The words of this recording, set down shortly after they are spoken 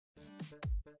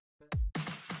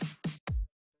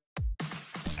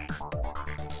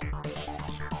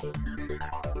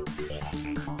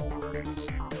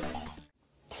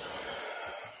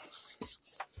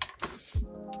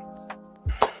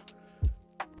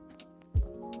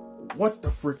What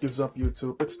the frick is up,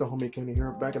 YouTube? It's the homiegang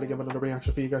here, back again with another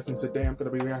reaction for you guys, and today I'm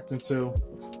going to be reacting to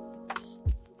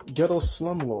Ghetto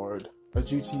Slumlord, a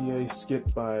GTA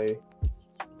skit by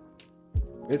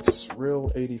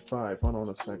ITSREAL85. Hold on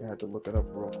a sec, I had to look it up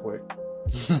real quick.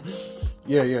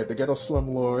 yeah, the Ghetto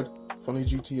Slumlord, funny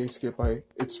GTA skit by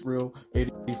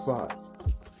ITSREAL85.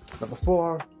 Now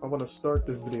before I want to start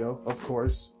this video, of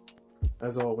course,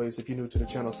 as always, if you're new to the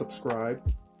channel, subscribe.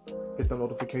 Hit the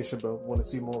notification bell if you want to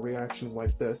see more reactions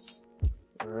like this.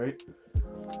 Alright?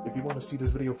 If you want to see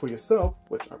this video for yourself,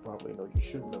 which I probably know you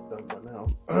shouldn't have done by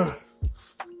now.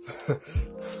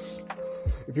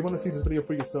 If you want to see this video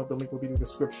for yourself, the link will be in the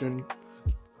description.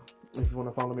 If you want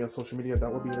to follow me on social media,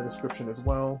 that will be in the description as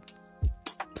well.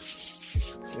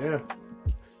 Yeah.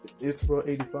 It's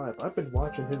ITSREAL85. I've been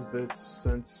watching his vids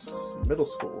since middle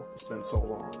school. It's been so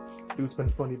long. Dude's been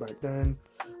funny back then.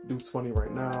 Dude's funny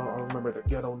right now. I remember the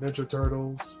Ghetto Ninja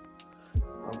Turtles.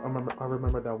 I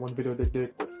remember that one video they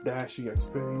did with Dash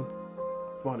EXP.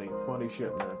 Funny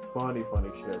shit, man. Funny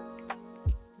shit.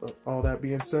 But all that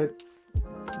being said,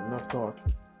 enough talk.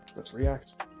 Let's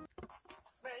react.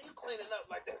 Man, you cleaning up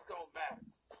like that's going back.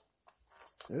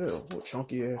 Ew, little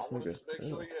chunky ass nigga. Just make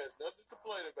sure he has nothing to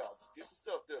complain about. Just get the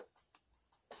stuff done.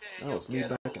 Man, that was me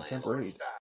back in 10th grade.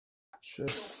 Shit.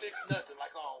 You don't fix nothing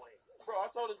like always. Bro, I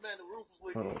told this man the roof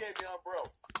was leaking. He gave me umbrella.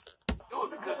 Do it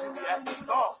because you be acting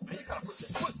soft, man. You gotta put your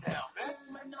foot down, man.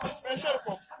 Man, shut up.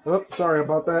 Oh, sorry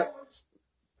about that.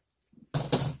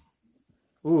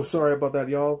 Ooh, sorry about that,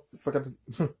 y'all. Forgot to,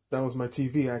 that was my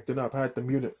TV acting up. I had to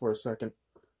mute it for a second.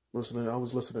 I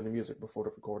was listening to music before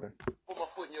the recording. Put my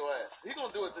foot in your ass. He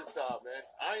gonna do it this time, man.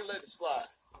 I ain't letting it slide.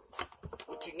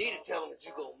 What you need to tell him is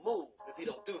you gonna move if he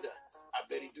don't do nothing. I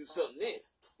bet he do something then.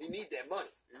 He need that money.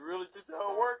 You really think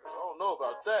that'll work? I don't know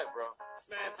about that, bro.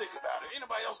 Man, think about it. Ain't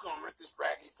nobody else gonna rent this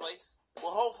raggedy place.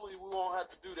 Well, hopefully we won't have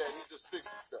to do that. He just fix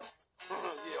the stuff.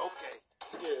 Yeah, okay.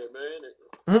 Yeah,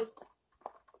 man.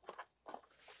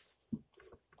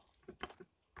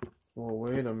 Well,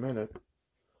 wait a minute.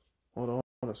 Hold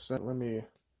on a sec. Let me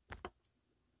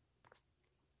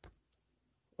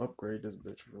upgrade this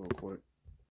bitch real quick.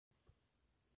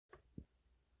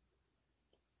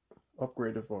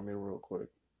 Upgrade it for me real quick.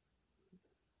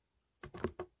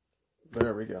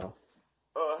 There we go.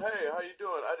 Hey, how you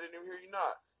doing? I didn't even hear you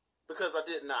knock. Because I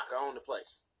did knock. I own the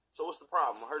place. So what's the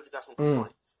problem? I heard you got some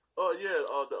complaints. The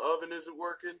oven isn't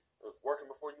working. It was working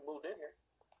before you moved in here.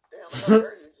 Damn, look how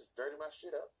dirty. You just dirty my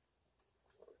shit up.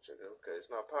 Okay, it's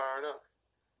not powering up.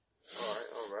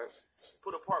 Alright.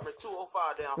 Put apartment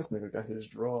 205 down. This nigga got his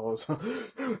drawers.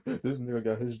 This nigga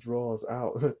got his drawers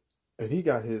out. And he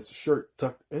got his shirt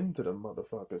tucked into the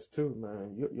motherfuckers too,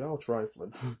 man. Y'all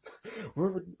trifling.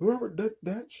 whoever did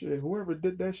that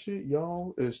shit,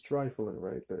 y'all is trifling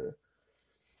right there.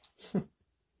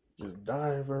 Just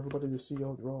dying for everybody to see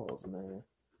your drawers, man.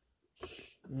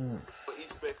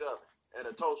 East back up and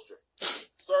a toaster.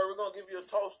 Sir, we're gonna give you a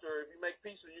toaster. If you make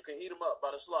pizza, you can heat them up by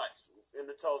the slice in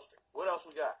the toaster. What else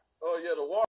we got? Oh yeah, the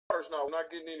water's not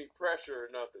getting any pressure or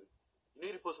nothing. You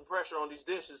need to put some pressure on these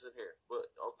dishes in here. But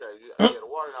okay, yeah,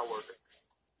 the water not working.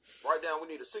 Right now, we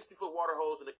need a 60-foot water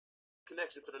hose and a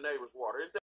connection to the neighbor's water.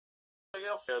 Anything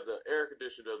else? Yeah, the air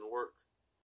conditioner doesn't work.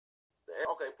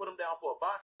 Okay, put them down for a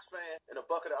box fan and a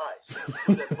bucket of ice.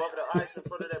 Put that bucket of ice in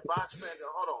front of that box fan.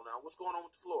 Hold on now, what's going on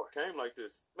with the floor? Came like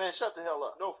this. Man, shut the hell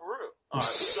up. No, for real. All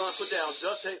right, we're going to put down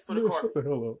duct tape for the carpet. Shut the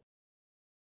hell up.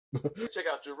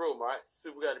 Check out your room, all right? See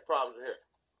if we got any problems in here.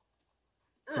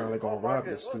 Probably gonna rob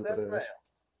this stupid ass.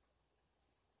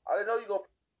 I didn't know you go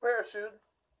parachute.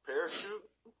 Parachute?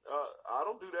 I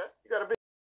don't do that. You got a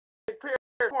big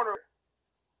parachute corner.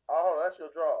 Oh, that's your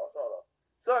draw. Hold on.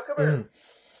 Son, come here.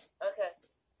 Okay.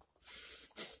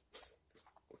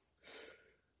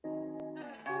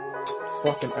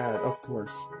 Fucking ad, of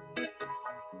course.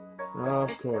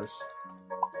 Of course.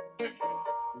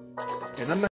 And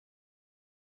I'm not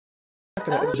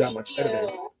gonna do that much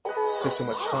editing. It takes so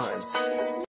much time.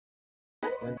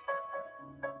 And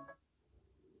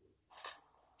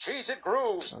Cheese it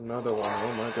grooves. Another one.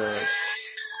 Oh my god.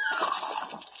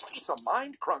 It's a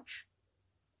mind crunch.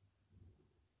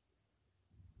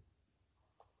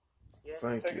 Yeah,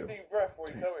 Thank take you. a deep breath before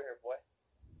you come in here, boy.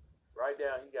 Right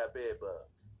down, he got bed bugs.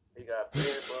 He got bed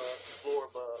bugs, floor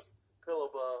bugs, pillow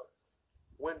bugs,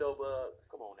 window bugs.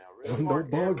 Come on now, really? Window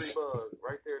bugs. Every bug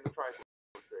right there in the trifle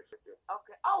section.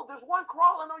 Okay. Oh, there's one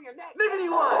crawling on your neck. Niggity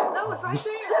one. No, it's right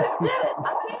there. Get it.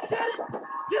 I can't get it.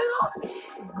 Get it off me.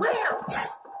 Where?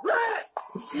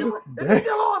 It's still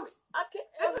on me. I can't.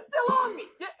 It's still on me.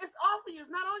 Yeah, it's off me. It's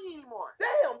not on you anymore.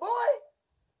 Damn, boy.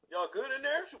 Y'all good in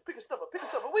there? Pick us up.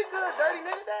 We good, dirty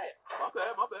nigga. Damn. My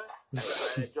bad.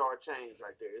 That jar change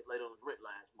right there. It's laid on his rent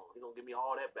last month. He gonna give me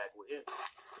all that back with interest.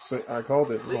 So I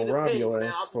called it. We're gonna rob your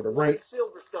ass for the rent.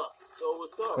 Silver stuff. So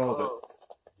what's up? Called it.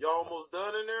 Y'all almost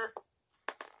done in there?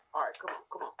 All right, come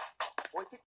on. Wait,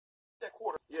 pick that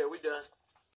quarter. Yeah, we done.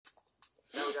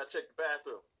 Now we gotta check the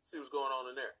bathroom. See what's going on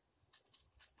in there.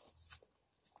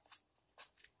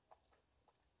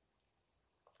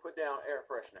 Put down air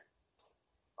freshener.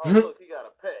 Oh, look, he got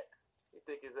a pet. He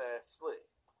think his ass slick.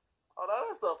 Oh, no,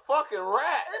 that's a fucking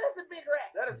rat. That is a big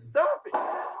rat. That is, stop it.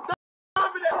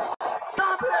 Stop it out.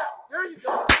 Stop it out. There you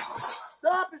go.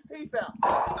 Stop his teeth out.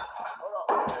 Hold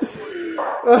on.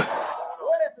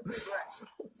 What is the big rat?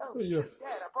 Oh, Yeah. shit,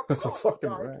 Dad, I broke That's a the door. fucking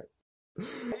rat.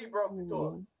 He broke the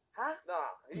door. Huh?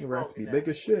 Nah. The rats be big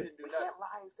as shit. We can't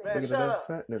lie and say Bigger than that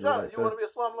fat nigga Shut up. right You there. want to be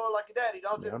a slumlord like your daddy,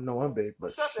 don't you? I know I'm big,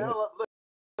 but Shut shit. the hell up.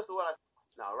 Listen to what I...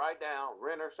 Now, write down.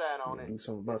 Renner sat on it. Do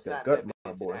something about Snap that gut, bitch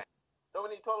my in boy. that. Don't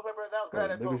we need toilet paper? That was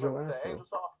As that big toilet as your paper. That afro. angel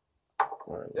saw.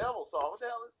 Right. Devil saw. What the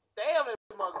hell is... Damn it,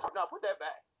 mother. Now, put that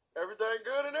back. Everything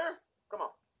good in there? Come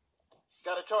on.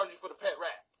 Gotta charge you for the pet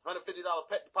rat. $150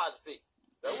 pet deposit fee.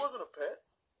 That wasn't a pet.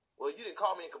 Well, you didn't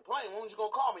call me and complain. When was you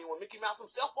gonna call me? When Mickey Mouse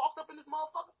himself walked up in this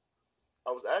motherfucker?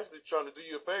 I was actually trying to do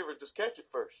you a favor and just catch it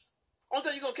first. Only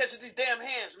thing you gonna catch is these damn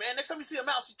hands, man. Next time you see a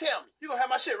mouse, you tell me. You gonna have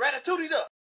my shit ratatouille'd up.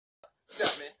 Yeah,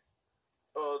 man.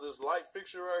 This light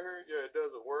fixture right here, yeah, it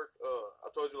doesn't work. I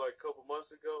told you like a couple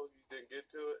months ago, you didn't get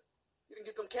to it. You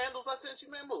didn't get them candles I sent you,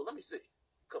 man? Move, let me see.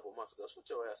 A couple months ago, shut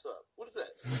your ass up. What is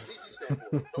that? DG stand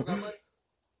for? Don't got money?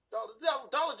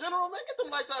 Dollar General, man, get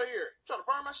them lights out of here. Trying to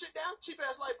burn my shit down? Cheap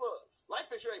ass light bulbs. Light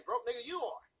fixture ain't broke, nigga. You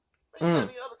are. Man, you got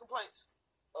any other complaints?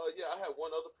 Yeah, I had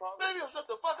one other problem. Maybe you'll shut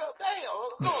the fuck up. Damn.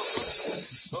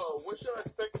 When should I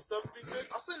expect the stuff to be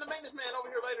fixed? I'll send the maintenance man over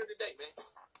here later today, man.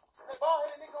 That bald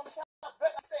headed nigga on the couch, I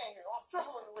bet I stay in here. I'm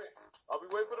triple in the rear. I'll be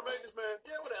waiting for the maintenance man.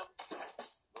 Yeah, whatever.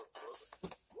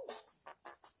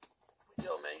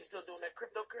 Yo, man, you still doing that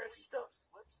cryptocurrency stuff?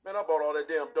 Man, I bought all that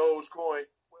damn Dogecoin.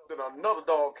 Then another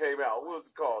dog came out. What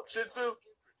was it called? Shih Tzu?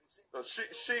 The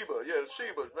Shiba. Yeah, the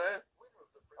Shibas, man.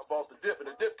 I bought the dip, and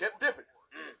the dip kept dipping.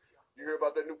 You hear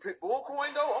about that new pit bull coin,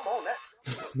 though? I'm on that.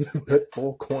 Pit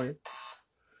bull coin?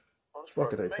 What the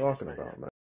fuck are they talking about, man?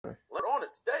 We're on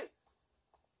it today.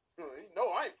 You know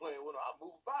I ain't playing with it. I'll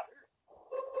move about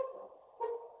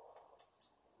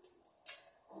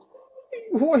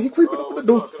here. Boy, he creeping over the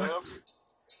door.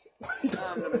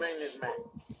 I'm the maintenance man.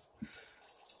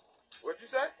 What'd you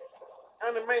say?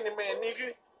 I'm the maintenance man,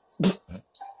 nigga.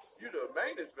 You the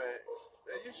maintenance man?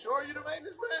 Man, you sure you the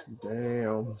maintenance man?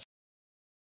 Damn.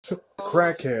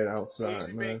 Crackhead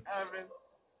outside, man.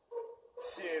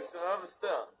 Shit, some other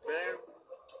stuff, man.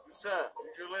 What's up?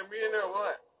 You gonna let me in there or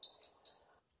what?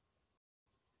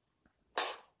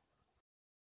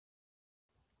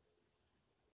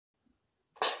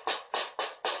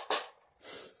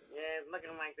 Yeah, it's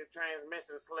looking like the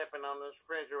transmission slipping on the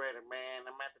refrigerator, man.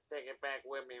 I'm about to take it back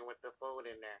with me with the food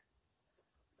in there.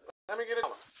 Let me get it.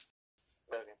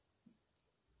 Okay.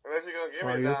 Unless you're gonna give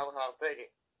me $1, I'll take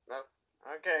it. No.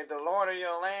 Okay, the Lord of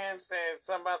your land said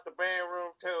something about the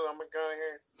bedroom too. I'm gonna go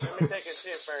here. Let me take a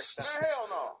shit first. Hell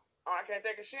no. Oh, I can't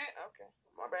take a shit? Okay.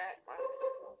 My bad.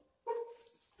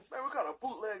 Man, what kind of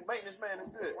bootleg maintenance man is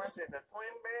this? What's it, the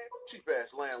twin bed? Cheap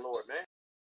ass landlord, man.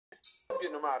 I'm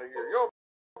getting him out of here. Yo,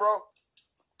 bro.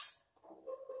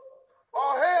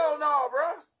 Oh, hell no,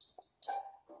 bro.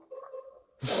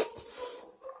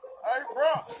 Hey,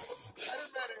 bro. I just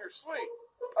been in here sweet.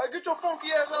 Get your funky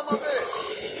ass out of my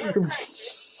bed.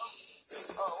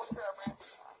 Oh, what's up, man?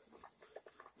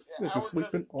 Yeah, Nigga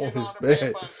sleeping on his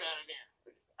bed.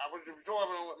 I was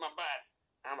absorbing them with my body.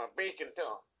 I'm a beacon to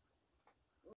him.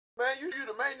 Man, you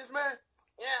the maintenance man?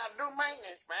 Yeah, I do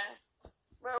maintenance, man.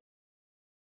 Man,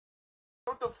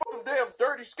 what the fuck them damn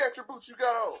dirty Sketcher boots you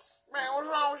got on? Man, what's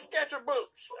wrong with Sketcher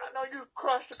boots? I know you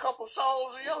crushed a couple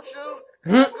soles of your shoes.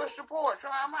 Good support.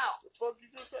 Try them out. What the fuck you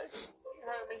just say? You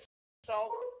heard me,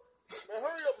 so. Man,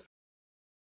 hurry up and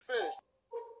finish.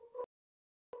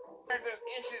 There's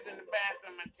issues in the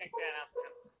bathroom. I check that out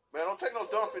too. Man, don't take no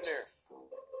dump in there.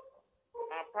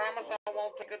 I promise I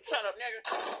won't take a... Shut up, nigga.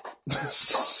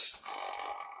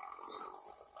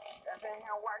 That ain't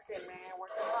how working, man.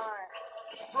 Working hard.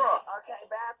 Bruh. Okay,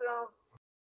 bathroom.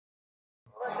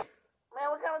 Look, man,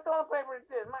 what kind of toilet paper is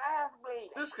this? My ass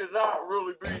bleeds. This could not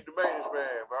really be the maintenance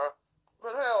man, bro.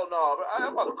 But hell no.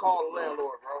 I'm about to call the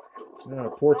landlord, bro. Yeah,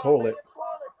 poor toilet.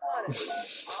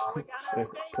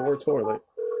 Poor toilet.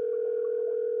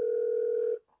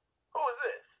 Who is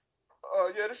this?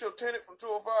 Yeah, this your tenant from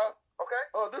 205. Okay.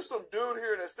 There's some dude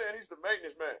here that's saying he's the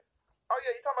maintenance man. Oh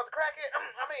yeah, you talking about the crackhead?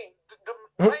 I mean, the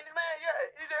maintenance man? Yeah,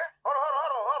 he's there. Hold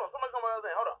on. Somebody's on my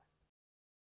other end. Hold on.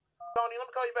 Tony, let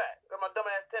me call you back. Got my dumb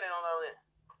ass tenant on the other end.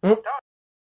 Tony.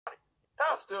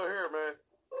 I'm still here, man.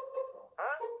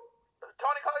 Huh?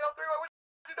 Tony, call you on 3-way. What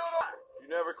you doing on? You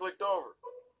never clicked over.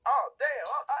 Oh, damn.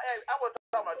 I wasn't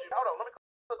talking about you. Hold on. Let me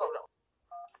click over.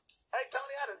 Hey,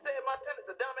 Tony, I done said my tenant's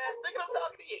a dumbass. Thinking I'm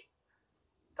talking to you.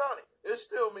 Tony. It's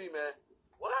still me, man.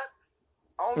 What?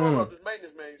 I don't know about this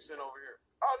maintenance man you sent over here.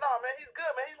 Oh, no, man. He's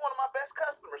good, man. He's one of my best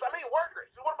customers. I mean, workers.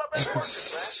 He's one of my best workers,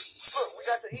 man. Look, we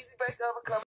got the Easy Bake Oven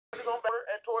coming on better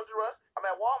at Toys R Us. I'm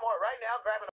at Walmart right now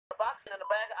grabbing a box and a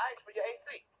bag of ice for your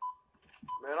AC.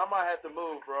 Man, I might have to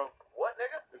move, bro. What,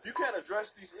 nigga? If you can't address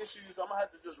these issues, I'm gonna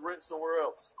have to just rent somewhere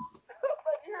else. Man,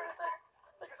 you hear this thing?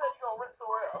 Nigga said you gonna rent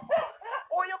somewhere else.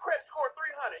 Boy, your credit score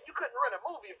 300. You couldn't rent a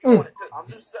movie if you wanted to. I'm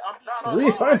just no,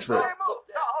 300. No,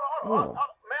 hold on.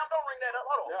 Ma'am, don't ring that up.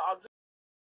 Hold on. Yeah, I'm just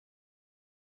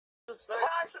saying.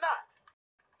 Nice or not?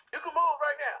 You can move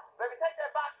right now. Baby, take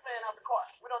that box man out the car.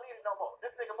 We don't need it no more.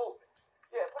 This nigga moving.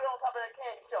 Yeah, put it on top of that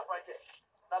candy shelf right there.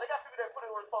 Now, they got people that put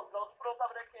it where it's supposed to go. Just put it on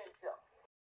top of that candy shelf.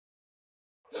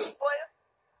 Player?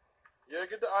 Yeah,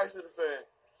 get the ice in the fan.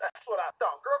 That's what I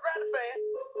thought. Girl, grab the fan.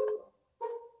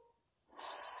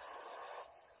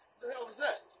 What the hell is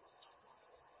that?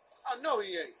 I know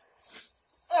he ain't.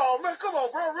 Oh, man, come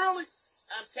on, bro, really?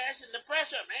 I'm testing the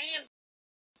pressure, man.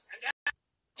 I got to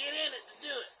get in it to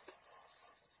do it.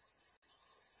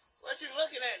 What you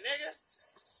looking at, nigga?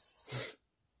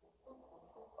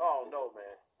 Oh, no,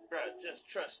 man. Bro, just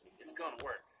trust me. It's gonna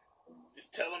work.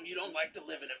 Just tell him you don't like the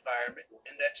living environment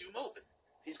and that you moving.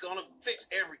 He's gonna fix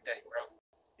everything, bro.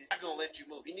 He's not gonna let you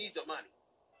move. He needs the money.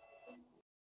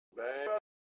 Man,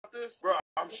 about this? Bro,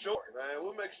 I'm sure. Man,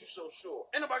 what makes you so sure?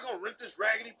 Ain't nobody gonna rent this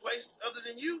raggedy place other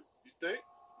than you. You think?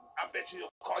 I bet you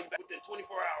he'll call you back within 24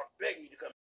 hours begging you to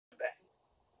come back.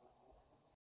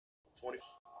 20.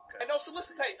 Hey, no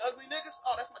solicitate, ugly niggas.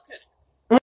 Oh, that's my tenant.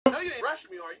 No, you ain't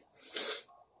rushing me, are you?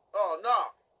 Oh,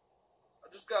 no. I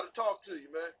just got to talk to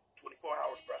you, man. 24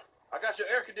 hours, bro. I got your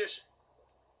air conditioner.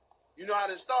 You know how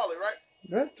to install it, right?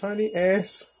 That tiny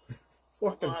ass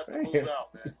fucking I'm gonna have to fan. move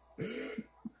out, man.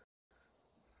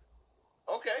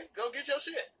 Okay, go get your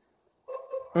shit.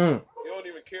 You don't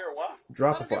even care why?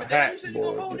 Drop off a hat, You said boy. you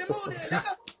gonna move, Get then the move, fuck then, out.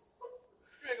 nigga.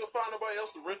 You ain't gonna find nobody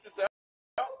else to rent this out.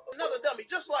 Another dummy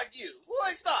just like you.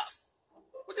 Boy, stop.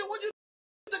 What you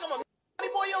think I'm a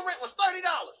boy? Your rent was $30.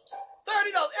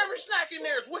 $30. Every snack in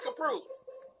there is wick approved.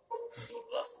 Keep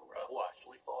bluffing, bro. Watch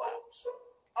 24 hours.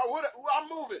 I'm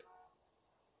moving.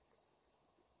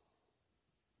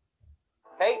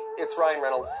 Hey, it's Ryan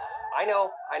Reynolds. I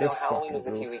know This Halloween was a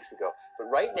fucking few goof. weeks ago, but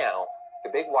right now, the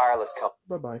big wireless company.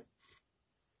 Bye-bye.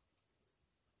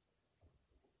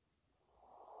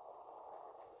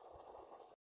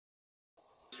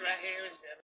 This right here is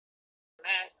a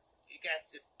mask. You got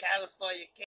the California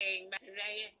King mask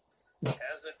right here.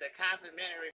 Comes with the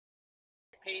complimentary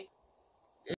piece.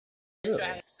 This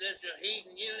right here is central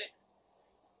heating unit.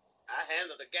 I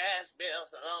handle the gas bill,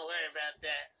 so don't worry about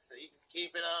that. So you just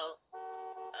keep it on.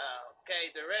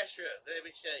 Okay, the restroom. Let me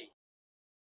show you.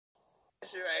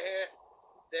 This right here.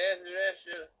 There's the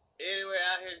restroom. Anywhere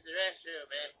out here's the restroom,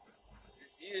 man.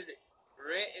 Just use it.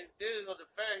 Rent is due on the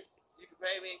first. You can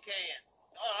pay me in cans.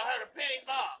 Oh, I heard a penny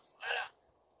fall. What up?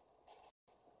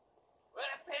 Where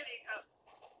the penny go?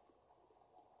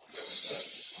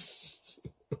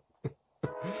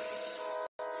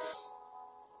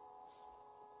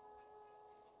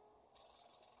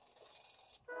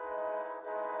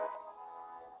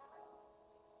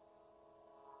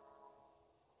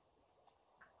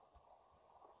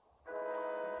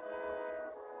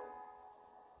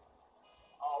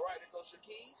 All right, there goes your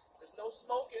keys. There's no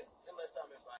smoking unless I'm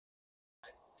invited.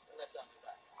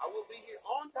 I will be here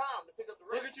on time to pick up the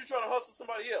rent. Look at you trying to hustle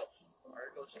somebody else. All right,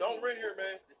 don't rent here,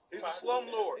 man. He's a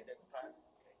slumlord.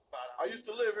 I used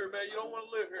to live here, man. You don't want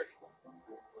to live here.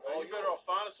 So you better off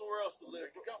finding somewhere else to live.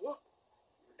 What?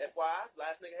 FYI,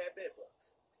 last nigga had bed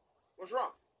bugs. What's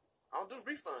wrong? I don't do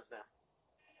refunds now.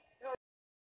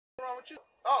 What's wrong with you?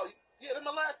 Oh, yeah, that's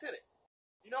my last tenant.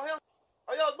 You know him?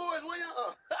 Oh, y'all boys, will you?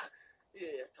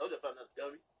 Yeah, I told you I found another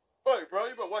dummy. Hey, bro,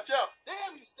 you better watch out.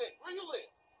 Damn, you stink. Where you live?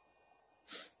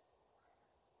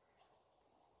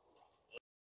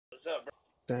 What's up, bro?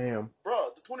 Damn.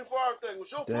 Bro, the 24-hour thing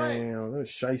was your brain. Damn.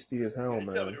 That's shiesty as hell, You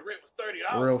didn't tell me man. the rent was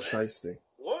 $30, Real man. shiesty.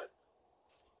 What?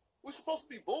 We're supposed to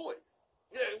be boys.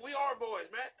 Yeah, we are boys,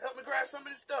 man. Help me grab some of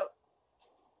this stuff.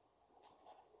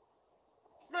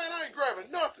 Man, I ain't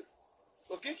grabbing nothing.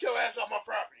 Well, get your ass off my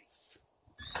property.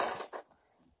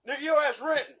 Nigga, your ass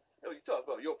renting. Hell, you talk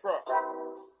about your property.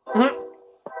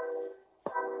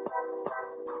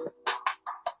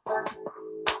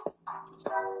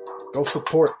 Go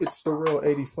support It's the Real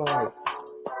 85.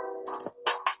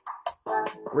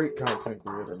 Great content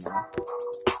creator, man.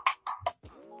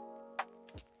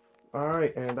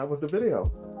 Alright, and that was the video.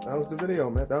 That was the video,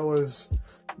 man. That was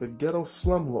the Ghetto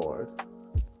Slumlord,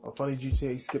 a funny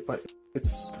GTA skit by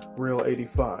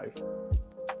ITSREAL85.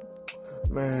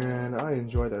 Man, I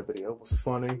enjoyed that video. It was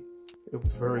funny. It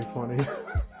was very funny.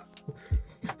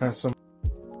 Had some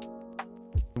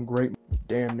great,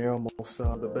 damn near almost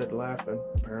fell out of bed laughing,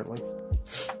 apparently.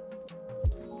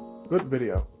 Good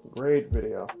video. Great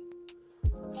video.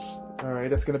 Alright,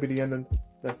 that's gonna be the end of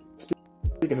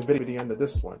speaking of video, the end of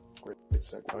this one. Great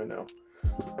segue, I know.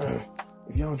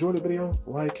 If y'all enjoyed the video,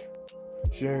 like,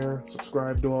 share,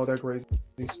 subscribe, do all that crazy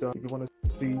stuff. If you want to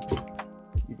see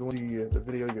the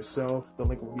video yourself, the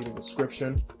link will be in the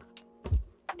description.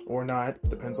 Or not,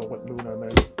 depends on what mood I'm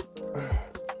in.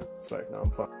 It's like, no,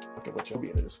 I'm fucking with you. It'll be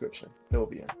in the description. It'll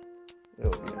be in.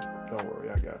 Don't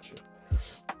worry, I got you.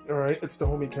 Alright, it's the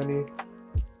homie Kenny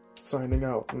signing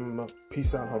out.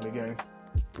 Peace out, homie gang.